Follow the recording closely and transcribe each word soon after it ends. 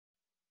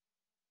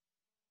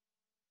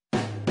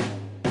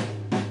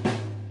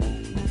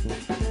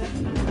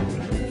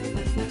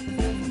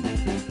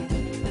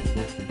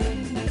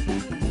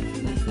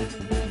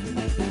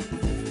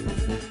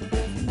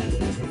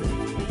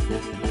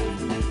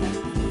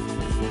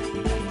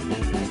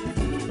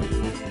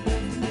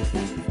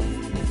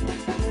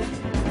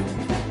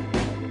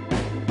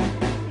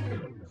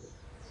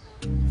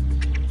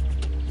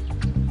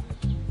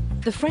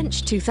The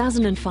French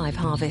 2005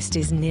 harvest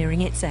is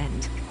nearing its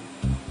end.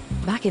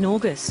 Back in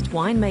August,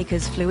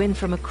 winemakers flew in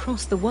from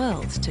across the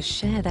world to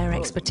share their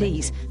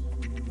expertise.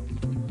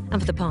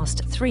 And for the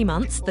past 3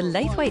 months, the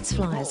Laithwaite's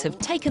flyers have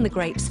taken the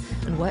grapes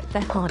and worked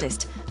their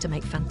hardest to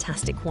make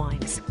fantastic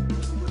wines.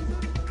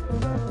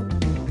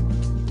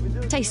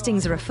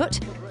 Tastings are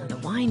afoot, and the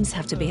wines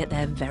have to be at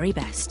their very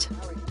best.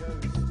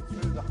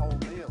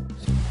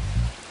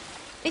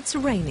 It's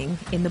raining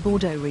in the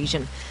Bordeaux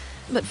region,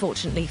 but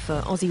fortunately for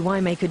Aussie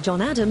winemaker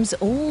John Adams,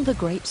 all the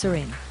grapes are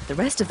in. The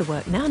rest of the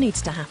work now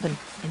needs to happen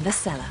in the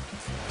cellar.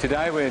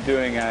 Today we're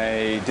doing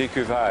a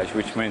découvage,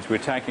 which means we're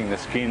taking the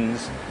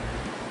skins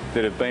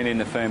that have been in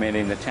the ferment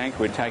in the tank,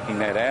 we're taking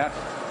that out,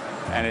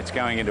 and it's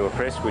going into a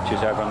press, which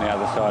is over on the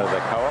other side of the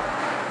co-op.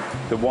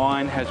 The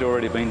wine has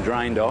already been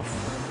drained off.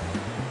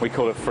 We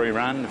call it free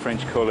run, the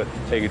French call it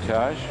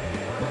égouttage,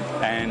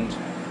 and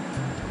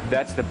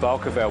that's the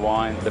bulk of our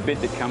wine. The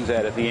bit that comes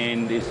out at the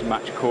end is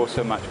much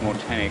coarser, much more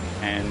tannic,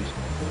 and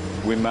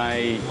we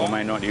may or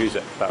may not use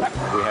it, but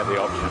we have the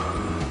option.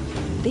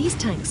 These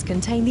tanks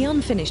contain the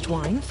unfinished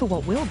wine for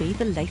what will be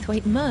the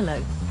Laithwaite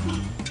Merlot.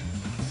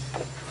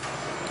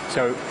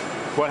 So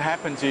what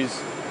happens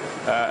is,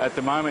 at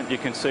the moment you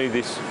can see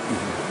this,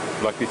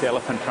 like this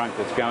elephant trunk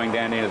that's going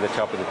down into the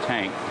top of the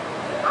tank,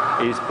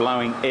 is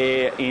blowing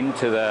air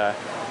into the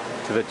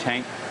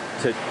tank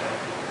to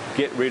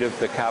get rid of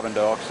the carbon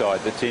dioxide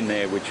that's in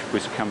there, which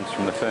comes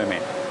from the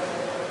ferment.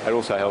 It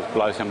also helps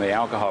blow some of the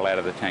alcohol out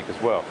of the tank as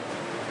well.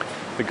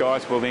 The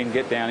guys will then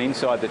get down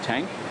inside the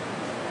tank.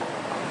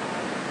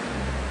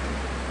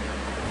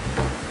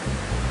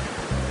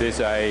 There's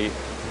a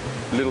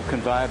little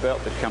conveyor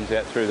belt that comes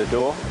out through the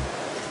door.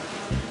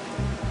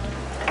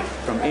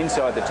 From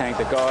inside the tank,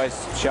 the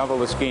guys shovel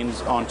the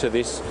skins onto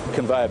this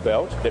conveyor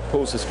belt that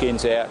pulls the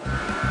skins out.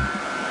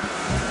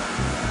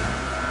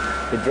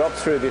 It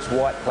drops through this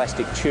white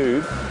plastic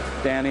tube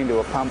down into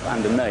a pump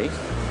underneath.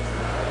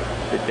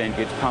 It then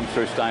gets pumped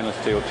through stainless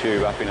steel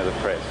tube up into the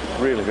press.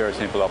 Really very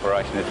simple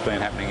operation. It's been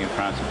happening in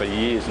France for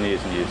years and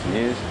years and years and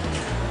years.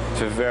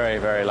 It's a very,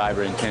 very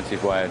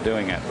labour-intensive way of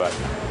doing it, but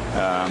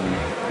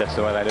that's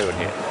the way they do it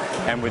here.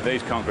 And with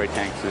these concrete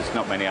tanks, there's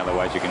not many other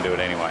ways you can do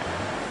it anyway.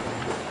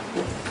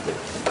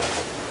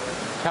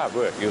 It's hard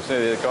work. You'll see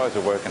the guys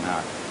are working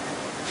hard.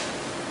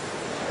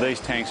 These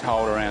tanks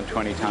hold around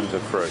 20 tonnes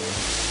of fruit.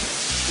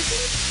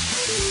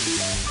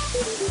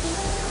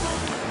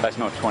 That's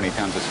not 20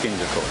 tonnes of skins,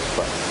 of course,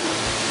 but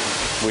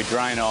we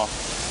drain off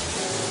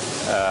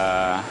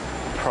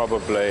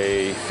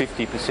probably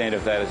 50%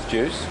 of that as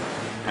juice,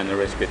 and the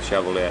rest gets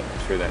shoveled out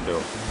through that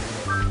door.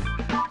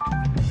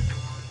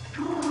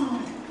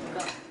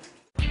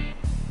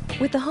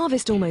 With the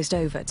harvest almost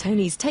over,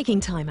 Tony's taking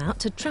time out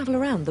to travel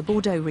around the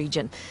Bordeaux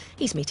region.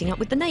 He's meeting up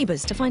with the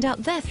neighbours to find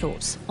out their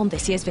thoughts on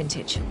this year's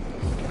vintage.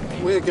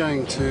 We're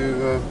going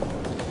to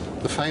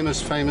the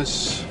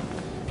famous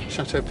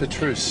Chateau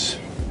Petrus.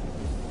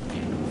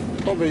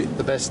 Probably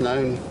the best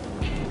known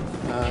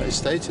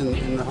estate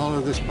in the whole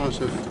of this part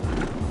of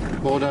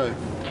Bordeaux.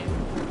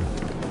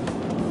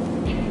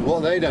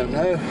 What they don't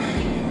know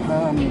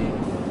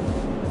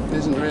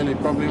isn't really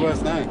probably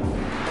worth knowing.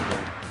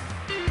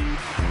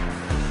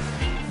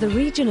 The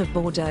region of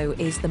Bordeaux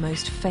is the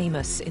most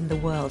famous in the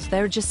world.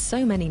 There are just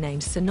so many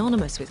names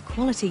synonymous with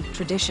quality,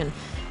 tradition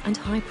and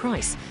high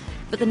price.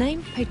 But the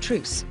name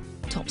Petrus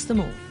tops them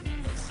all.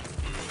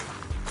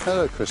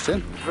 Hello,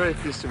 Christian. Very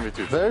pleased to meet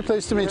you. Very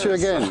pleased to meet you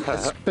again.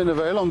 It's been a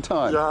very long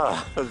time.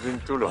 Yeah, it's been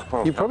too long.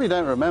 You probably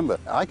don't remember.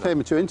 I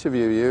came to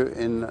interview you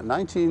in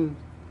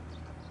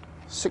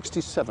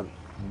 1967.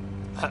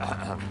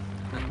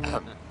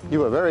 You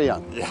were very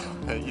young. Yeah,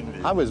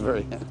 indeed. I was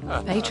very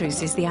young.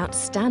 Petrus is the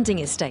outstanding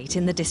estate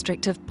in the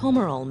district of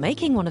Pomerol,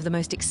 making one of the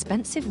most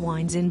expensive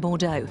wines in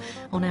Bordeaux.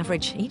 On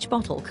average, each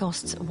bottle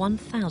costs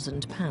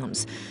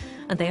 £1,000.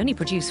 And they only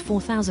produce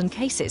 4,000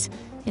 cases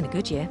in a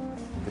good year.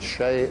 The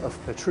Chai of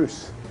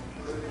Petrus.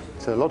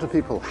 So a lot of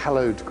people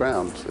hallowed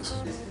ground.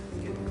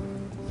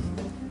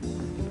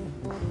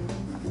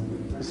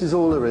 This is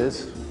all there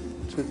is,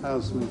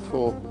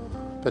 2004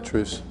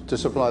 Petrus, to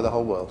supply the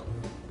whole world.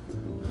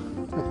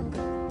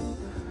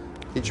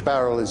 Each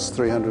barrel is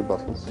 300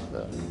 bottles. You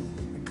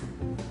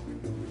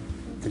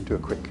can do a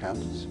quick count.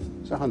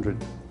 It's 100,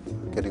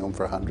 getting on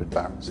for 100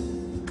 barrels.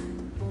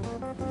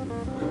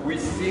 We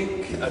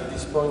think at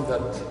this point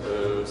that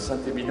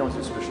Saint-Emilion is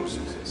a special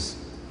success.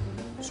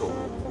 So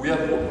we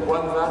have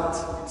one vat,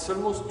 it's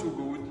almost too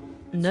good.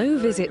 No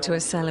visit to a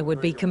cellar would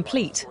be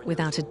complete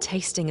without a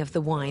tasting of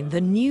the wine,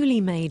 the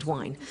newly made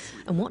wine.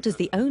 And what does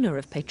the owner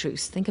of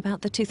Petrus think about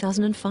the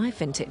 2005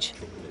 vintage?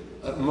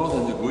 More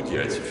than a good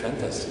year, it's a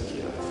fantastic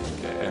year, I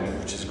think, and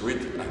which is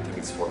great. I think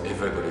it's for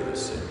everybody the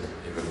same.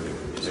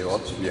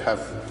 You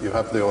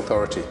have the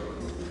authority.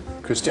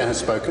 Christian has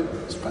spoken.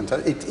 It's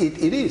fantastic.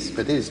 It is,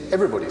 but it is.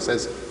 Everybody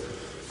says it.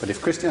 But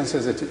if Christian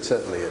says it, it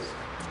certainly is.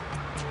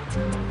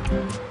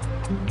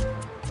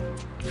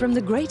 From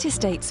the great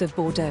estates of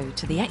Bordeaux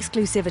to the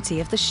exclusivity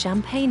of the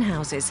champagne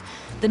houses,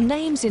 the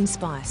names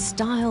inspire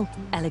style,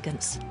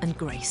 elegance and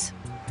grace.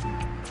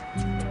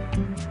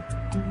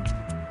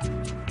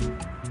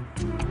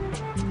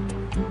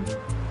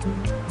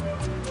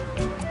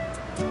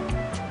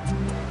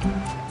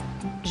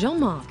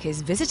 Jean-Marc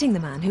is visiting the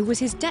man who was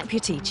his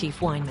deputy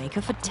chief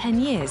winemaker for 10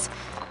 years,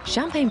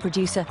 champagne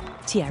producer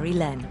Thierry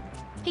Laine.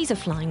 He's a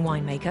flying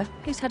winemaker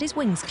who's had his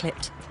wings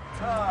clipped.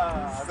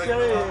 I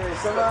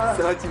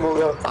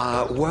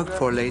work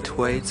for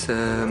Lightweight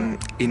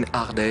in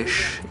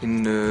Ardèche,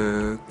 in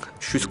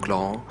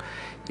Chusclan,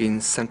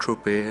 in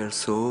Saint-Tropez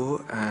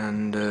also,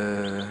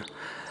 and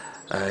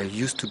I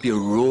used to be a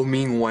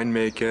roaming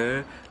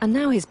winemaker. And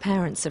now his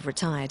parents have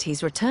retired,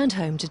 he's returned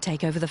home to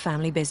take over the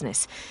family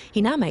business.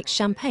 He now makes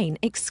champagne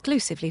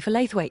exclusively for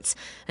Laithwaites,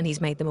 and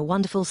he's made them a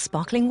wonderful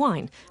sparkling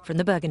wine from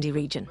the Burgundy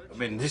region. I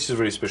mean, this is a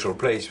very special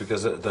place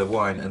because the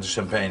wine and the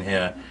champagne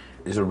here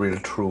is a real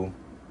true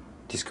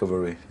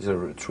discovery. It's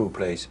a true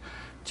place.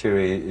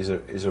 Thierry is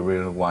a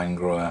real wine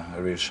grower,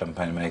 a real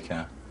champagne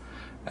maker,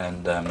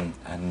 and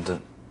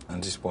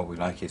this is why we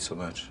like it so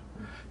much.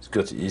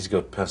 He's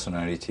got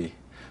personality.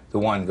 The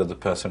wine got the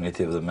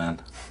personality of the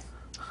man,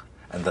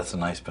 and that's a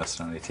nice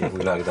personality.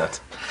 We like that.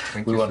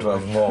 We want to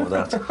have more of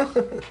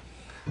that.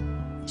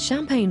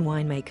 Champagne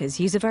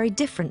winemakers use a very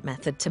different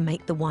method to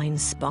make the wine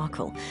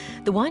sparkle.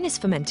 The wine is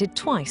fermented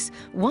twice,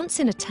 once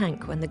in a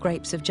tank when the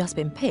grapes have just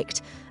been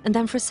picked, and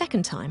then for a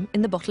second time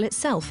in the bottle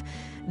itself.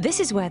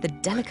 This is where the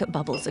delicate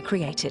bubbles are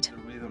created.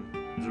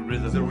 You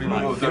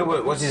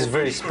know what is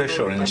very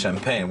special in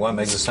champagne, what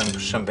makes the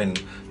champagne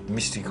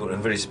mystical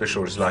and very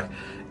special is like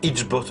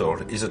each bottle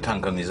is a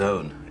tank on its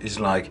own. It's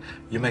like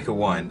you make a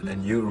wine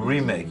and you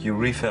remake, you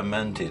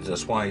re-ferment it.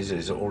 That's why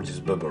there's all these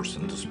bubbles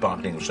and the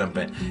sparkling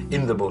champagne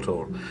in the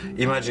bottle.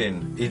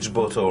 Imagine each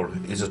bottle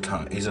is a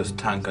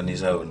tank on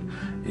its own.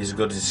 It's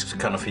got this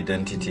kind of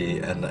identity,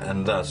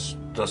 and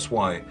that's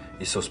why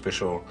it's so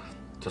special.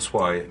 That's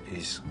why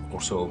it's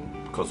also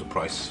because the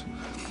price.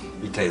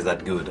 It tastes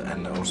that good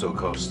and also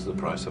costs the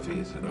price of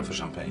a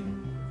champagne.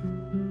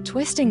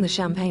 Twisting the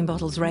champagne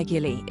bottles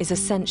regularly is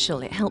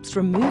essential. It helps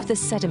remove the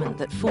sediment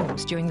that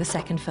forms during the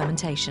second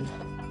fermentation.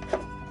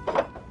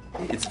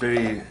 It's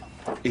very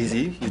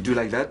easy. You do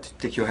like that,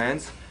 take your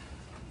hands,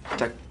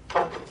 tack,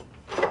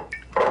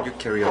 you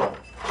carry on.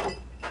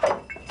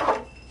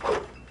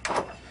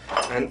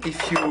 And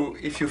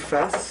if you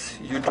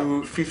fast, you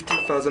do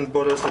 50,000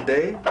 bottles a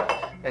day.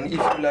 And if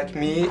you, like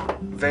me,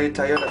 very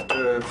tired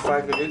after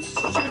 5 minutes,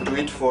 you do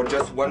it for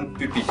just one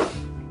puppy.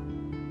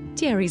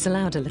 Thierry's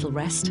allowed a little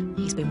rest.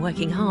 He's been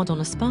working hard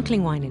on a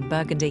sparkling wine in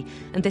Burgundy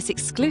and this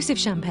exclusive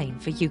champagne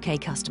for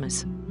UK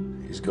customers.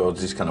 He's got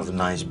this kind of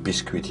nice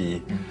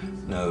biscuity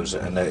nose,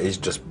 and it's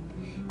just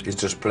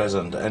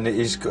pleasant. And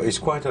it's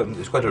quite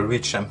a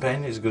rich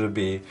champagne. It's going to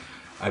be,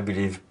 I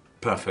believe,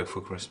 perfect for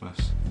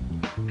Christmas.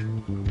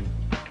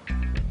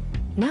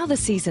 Now the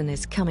season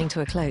is coming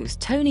to a close,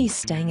 Tony's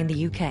staying in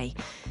the UK.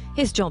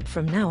 His job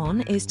from now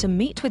on is to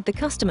meet with the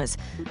customers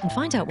and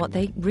find out what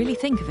they really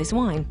think of his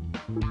wine.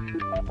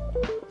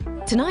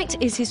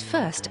 Tonight is his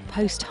first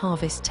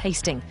post-harvest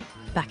tasting,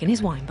 back in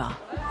his wine bar.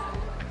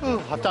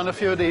 Oh, I've done a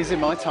few of these in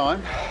my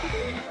time.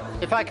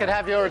 If I could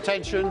have your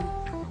attention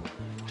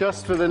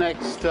just for the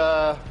next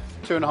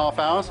 2.5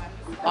 hours,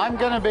 I'm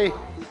going to be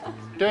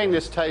doing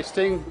this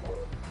tasting.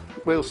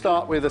 We'll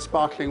start with a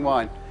sparkling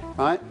wine,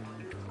 right?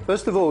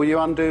 First of all, you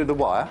undo the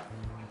wire.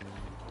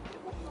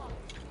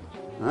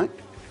 Right?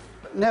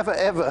 Never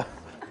ever,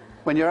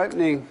 when you're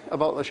opening a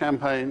bottle of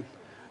champagne,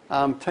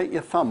 take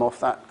your thumb off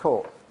that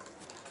cork,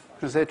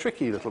 because they're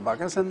tricky little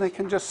buggers and they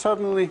can just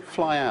suddenly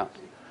fly out.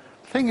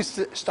 The thing is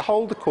to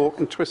hold the cork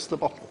and twist the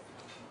bottle.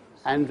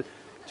 And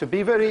to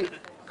be very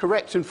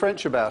correct and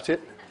French about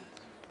it,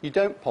 you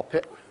don't pop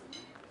it,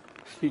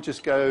 you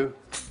just go,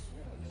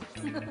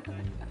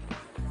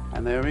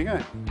 and there we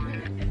go.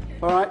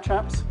 All right,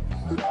 chaps?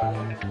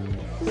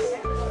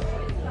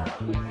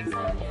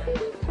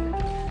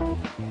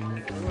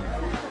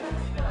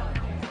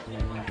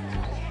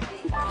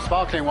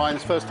 Sparkling wine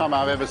is the first time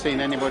I've ever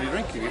seen anybody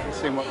drinking it and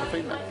seen what they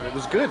think of it. It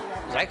was good.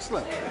 It was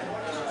excellent.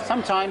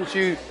 Sometimes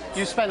you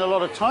spend a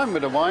lot of time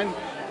with a wine.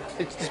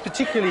 It's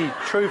particularly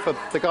true for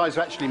the guys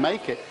who actually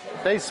make it.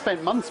 They've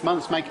spent months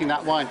making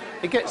that wine.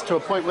 It gets to a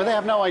point where they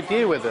have no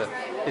idea whether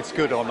it's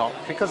good or not,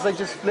 because they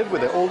just live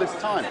with it all this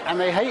time. And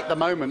they hate the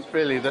moment,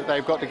 really, that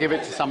they've got to give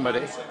it to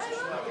somebody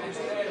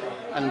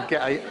and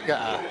get a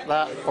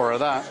that or a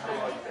that.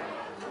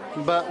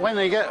 But when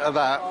they get a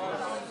that,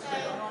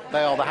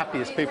 they are the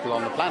happiest people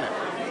on the planet.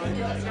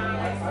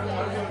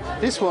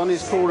 This one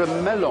is called a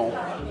melon.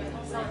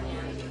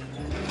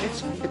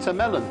 It's a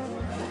melon.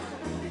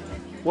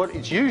 What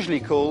it's usually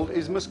called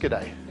is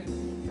muscadet.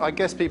 I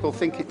guess people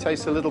think it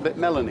tastes a little bit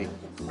melony.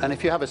 And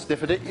if you have a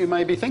sniff at it, you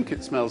maybe think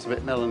it smells a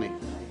bit melony.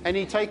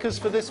 Any takers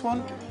for this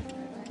one?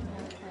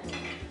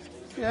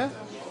 Yeah?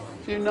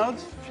 A few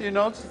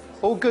nods?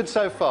 All good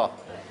so far.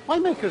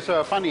 Winemakers are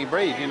a funny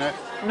breed, you know.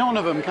 None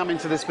of them come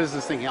into this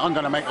business thinking, I'm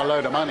going to make a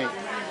load of money.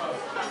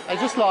 They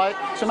just like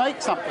to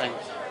make something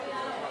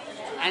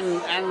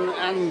and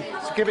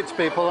to give it to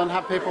people and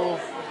have people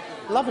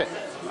love it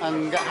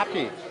and get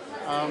happy.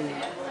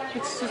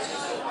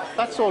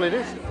 That's all it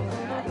is.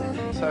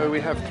 So we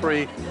have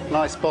 3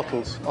 nice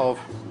bottles of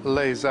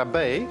Les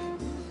Abeilles.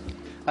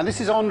 And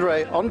this is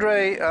Andre.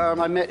 Andre,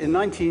 I met in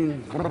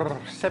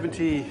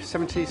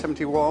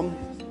 1971.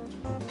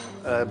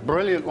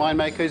 Brilliant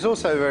winemaker. He's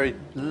also a very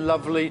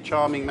lovely,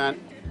 charming man.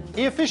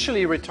 He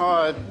officially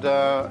retired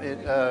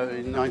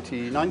in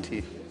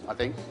 1990, I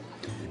think.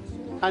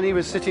 And he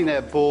was sitting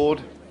there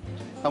bored.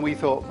 And we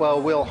thought,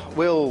 well,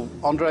 we'll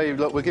Andre,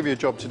 look, we'll give you a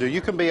job to do.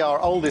 You can be our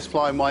oldest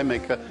flying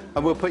winemaker,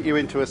 and we'll put you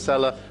into a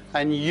cellar,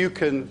 and you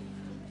can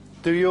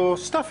do your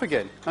stuff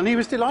again. And he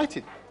was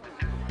delighted.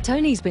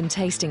 Tony's been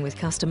tasting with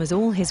customers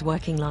all his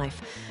working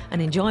life.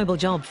 An enjoyable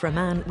job for a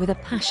man with a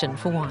passion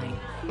for wine.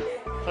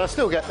 But I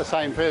still get the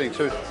same feeling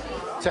to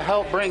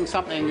help bring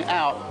something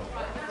out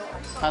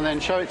and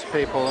then show it to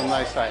people, and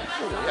they say,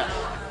 oh, yes.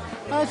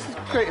 That's the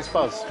greatest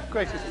buzz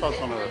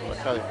on earth, I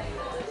tell you.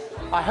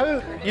 I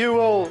hope you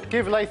will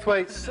give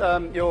Laithwaite's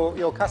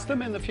your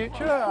custom in the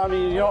future. I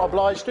mean, you're not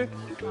obliged to.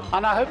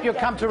 And I hope you'll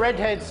come to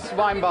Redhead's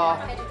Wine Bar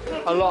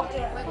a lot.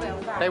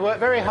 They work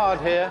very hard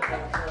here.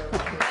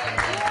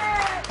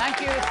 Thank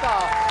you,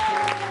 staff.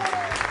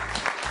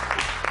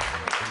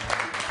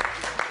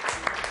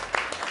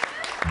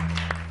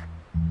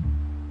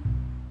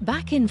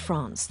 Back in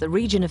France, the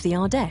region of the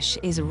Ardèche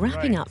is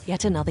wrapping up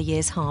yet another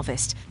year's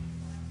harvest.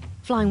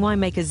 Flying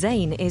winemaker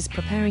Zane is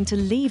preparing to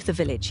leave the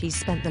village he's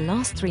spent the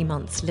last 3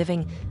 months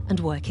living and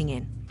working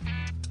in.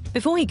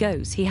 Before he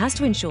goes, he has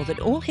to ensure that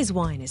all his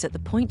wine is at the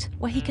point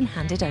where he can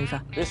hand it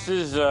over. This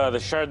is the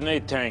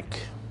Chardonnay tank,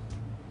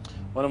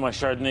 one of my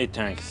Chardonnay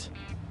tanks.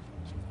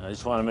 I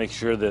just want to make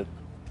sure that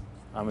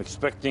I'm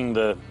expecting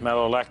the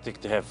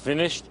malolactic to have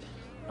finished.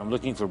 I'm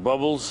looking for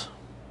bubbles,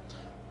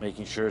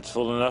 making sure it's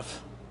full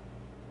enough.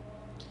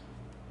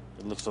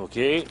 It looks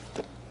okay.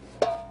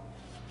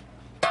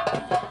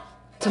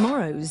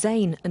 Tomorrow,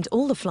 Zane and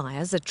all the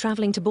flyers are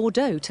travelling to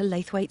Bordeaux to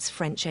Laithwaite's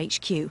French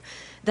HQ.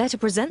 They're to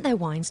present their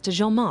wines to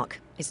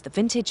Jean-Marc. It's the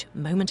vintage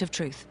moment of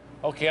truth.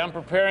 Okay, I'm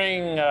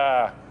preparing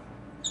a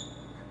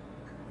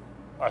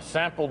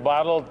sample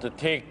bottle to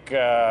take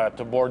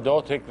to Bordeaux,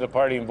 take to the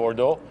party in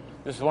Bordeaux.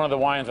 This is one of the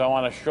wines I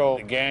want to show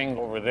the gang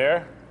over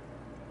there.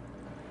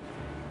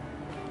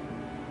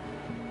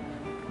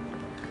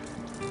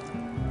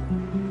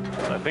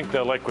 I think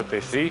they'll like what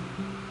they see.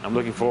 I'm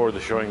looking forward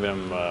to showing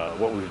them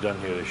what we've done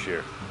here this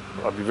year.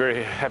 I'll be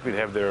very happy to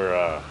have their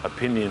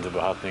opinions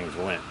about how things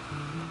went.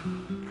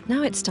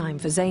 Now it's time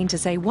for Zane to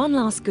say one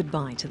last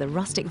goodbye to the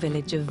rustic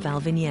village of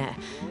Valvinière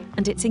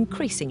and its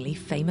increasingly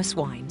famous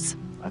wines.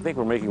 I think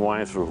we're making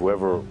wines for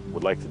whoever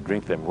would like to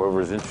drink them,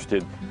 whoever is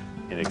interested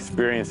in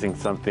experiencing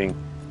something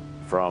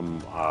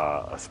from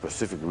a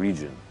specific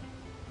region,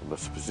 from a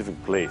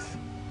specific place.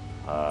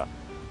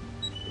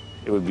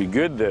 It would be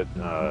good that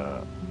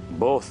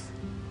both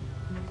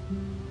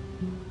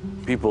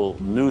people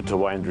new to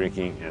wine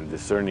drinking and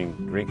discerning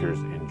drinkers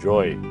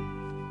enjoy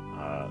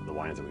the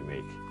wines that we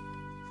make.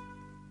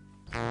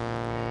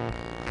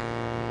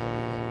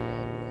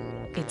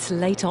 It's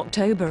late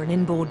October, and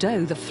in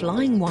Bordeaux, the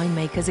flying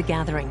winemakers are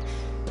gathering,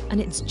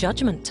 and it's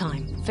judgment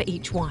time for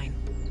each wine.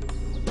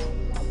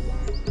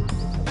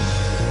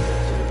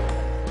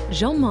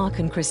 Jean-Marc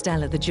and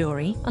Christelle are the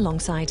jury,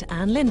 alongside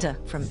Anne Linda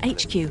from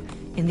HQ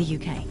in the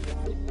UK.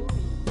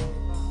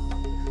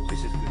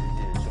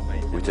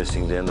 We're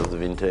testing the end of the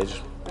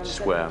vintage.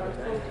 This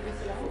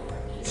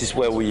is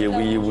where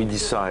we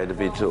decide a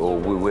bit, or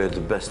where the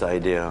best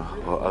idea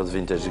of how the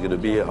vintage is going to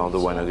be, how the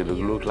wine are going to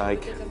look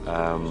like.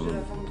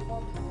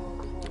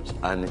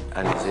 And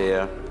it's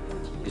here.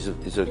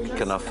 It's a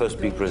kind of first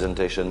big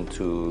presentation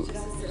to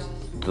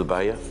the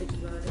buyer,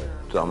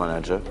 to our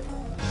manager.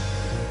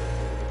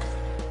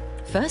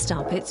 First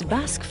up, it's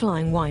Basque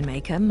flying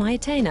winemaker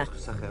Maitena.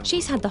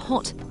 She's had the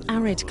hot,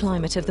 arid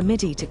climate of the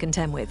Midi to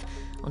contend with.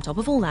 On top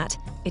of all that,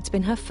 it's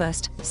been her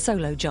first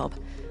solo job.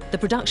 The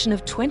production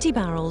of 20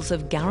 barrels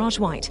of Garage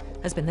White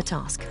has been the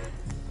task.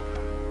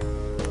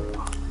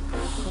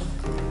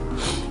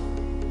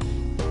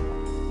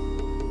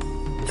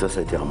 Ça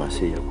a été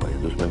ramassé il y a quoi?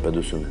 Même pas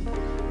 2 semaines.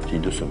 J'ai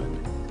 2 semaines.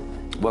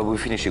 Well, we're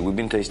finishing. We've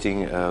been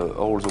tasting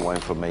all the wine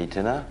from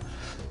Maitena,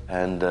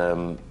 and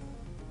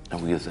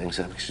we think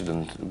she's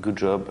done a good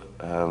job.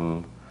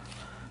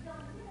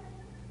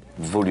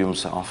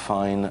 Volumes are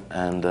fine,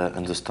 and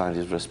the style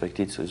is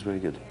respected, so it's very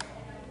good.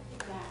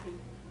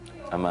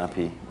 I'm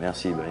happy.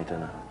 Merci,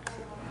 Maitena.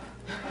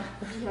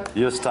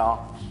 You're a star.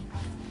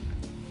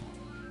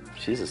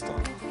 She's a star.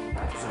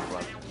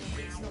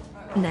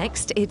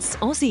 Next, it's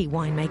Aussie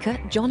winemaker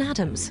John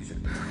Adams.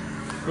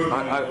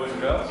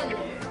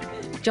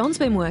 John's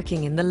been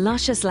working in the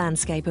luscious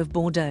landscape of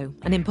Bordeaux,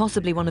 and in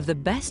possibly one of the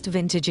best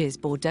vintages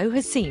Bordeaux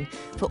has seen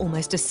for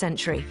almost a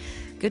century.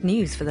 Good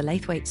news for the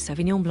Laithwaite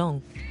Sauvignon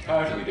Blanc.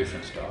 Totally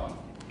different style.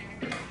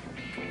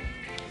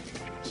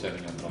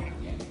 Sauvignon Blanc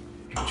again.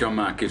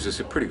 Jean-Marc gives us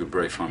a pretty good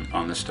brief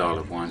on the style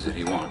of wines that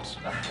he wants.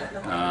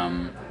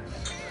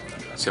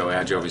 So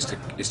our job is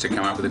to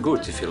come up with the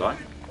goods, if you like.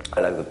 I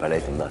like the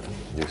palate on that.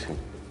 You see,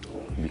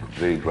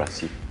 very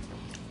grassy,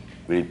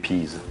 very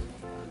peasy.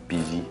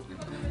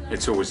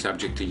 It's always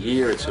subject to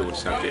year. It's always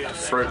subject to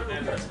fruit.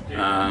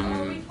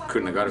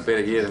 Couldn't have got a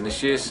better year than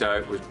this year, so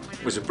it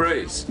was a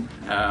breeze.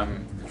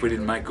 If we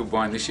didn't make good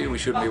wine this year, we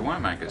shouldn't be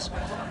winemakers.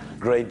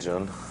 Great,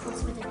 John.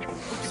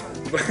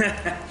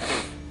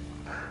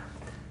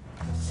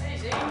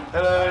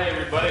 Hello,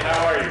 everybody.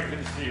 How are you?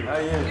 Good to see you. How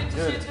are you?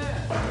 Good.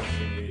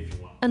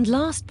 And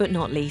last but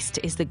not least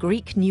is the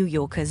Greek New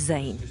Yorker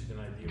Zane.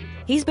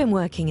 He's been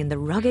working in the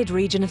rugged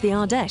region of the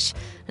Ardèche,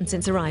 and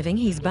since arriving,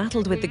 he's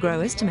battled with the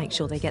growers to make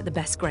sure they get the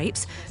best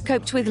grapes,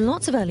 coped with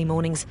lots of early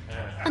mornings,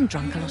 and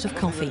drunk a lot of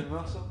coffee.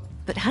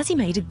 But has he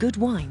made a good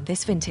wine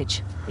this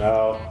vintage?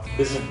 Now,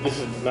 this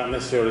is not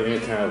necessarily any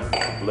kind of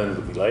blend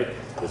that we like.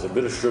 There's a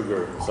bit of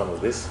sugar in some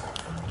of this.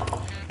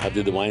 How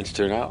did the wines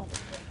turn out?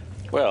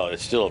 Well,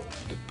 it's still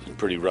in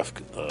pretty rough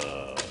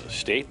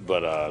state,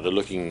 but they're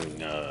looking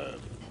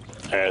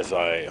as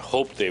I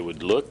hoped they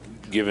would look,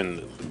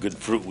 given the good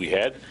fruit we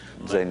had.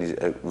 Zane is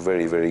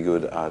very, very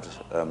good at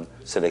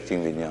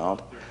selecting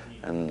vineyard,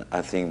 and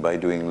I think by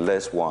doing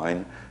less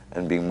wine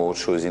and being more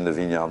choice in the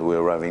vineyard, we're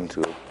arriving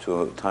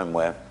to a time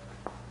where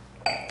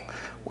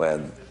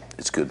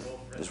it's good.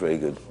 It's very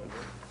good.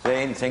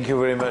 Zane, thank you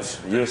very much.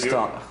 You're a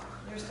star.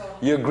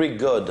 You're a Greek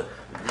god.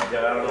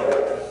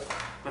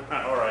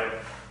 All right.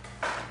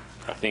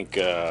 I think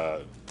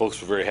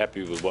folks were very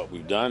happy with what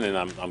we've done, and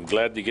I'm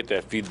glad to get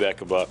that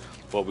feedback about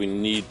what we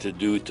need to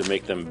do to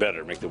make them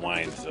better, make the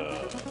wines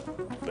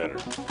better.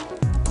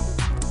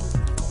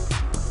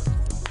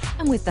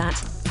 And with that,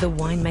 the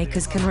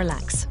winemakers can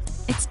relax.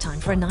 It's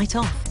time for a night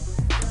off.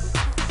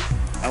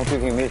 I'm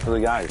cooking meat for the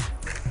guys.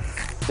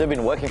 They've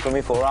been working for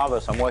me for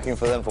hours. I'm working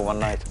for them for one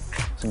night.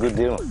 It's a good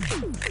deal.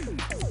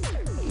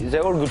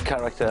 They're all good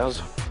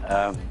characters.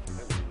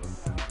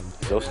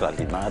 They're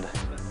slightly mad.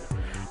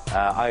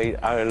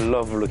 I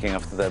love looking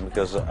after them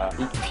because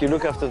if you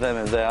look after them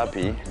and they're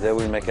happy, they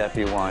will make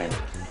happy wine.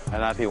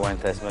 And happy wine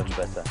tastes much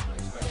better.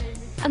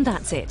 And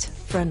that's it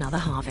for another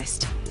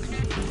harvest.